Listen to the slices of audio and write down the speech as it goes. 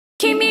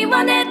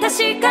はね、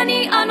確か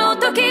にあの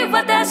時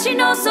私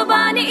のそ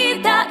ばに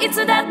いた。い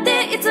つだっ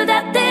ていつだ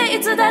ってい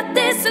つだっ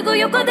てすぐ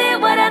横で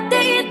笑っ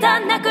ていた。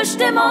なくし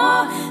ても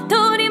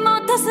取り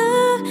戻す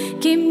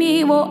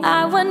君を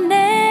I will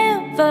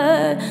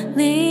never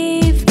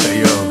leave you.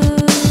 Hey yo,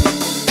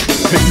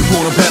 if you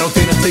wanna battle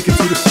then I take it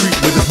to the street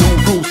where there's no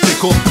rules.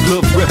 Take off the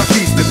gloves, rep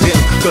keys to them.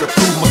 Gotta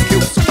prove my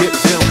skills, so get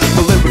down.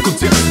 My lyrical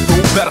depth, no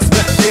battle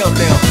smack down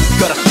now.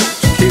 Gotta shoot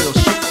to kill,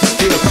 shoot to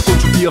steal.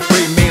 Don't you be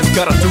afraid, man's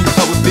gotta do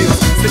how it feels.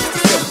 6 to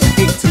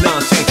 7, 8 to 9,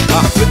 10.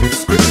 I flip the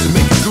script to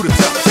make it to the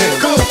top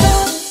 10. Go!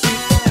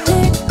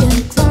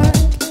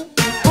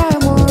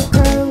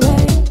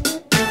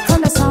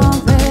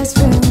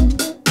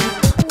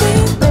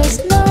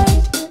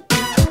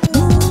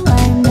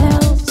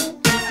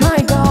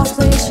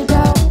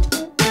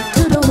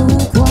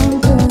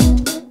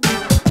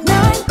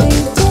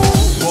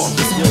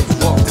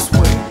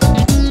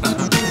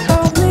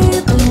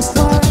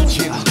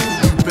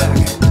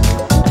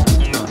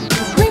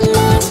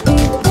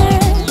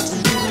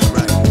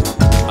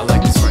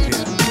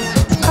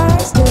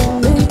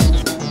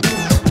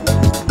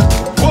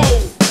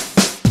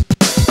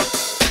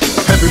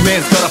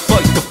 Man's gotta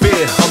fight the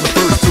fear. I'm the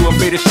first to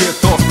invade and share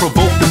thoughts,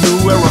 provoke the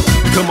new era.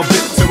 Become a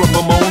bit terror,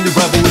 but my only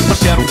rival is my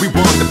shadow.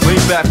 Rewind to play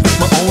back with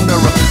my own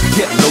era.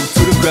 Get low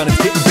to the ground,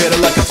 it's getting better.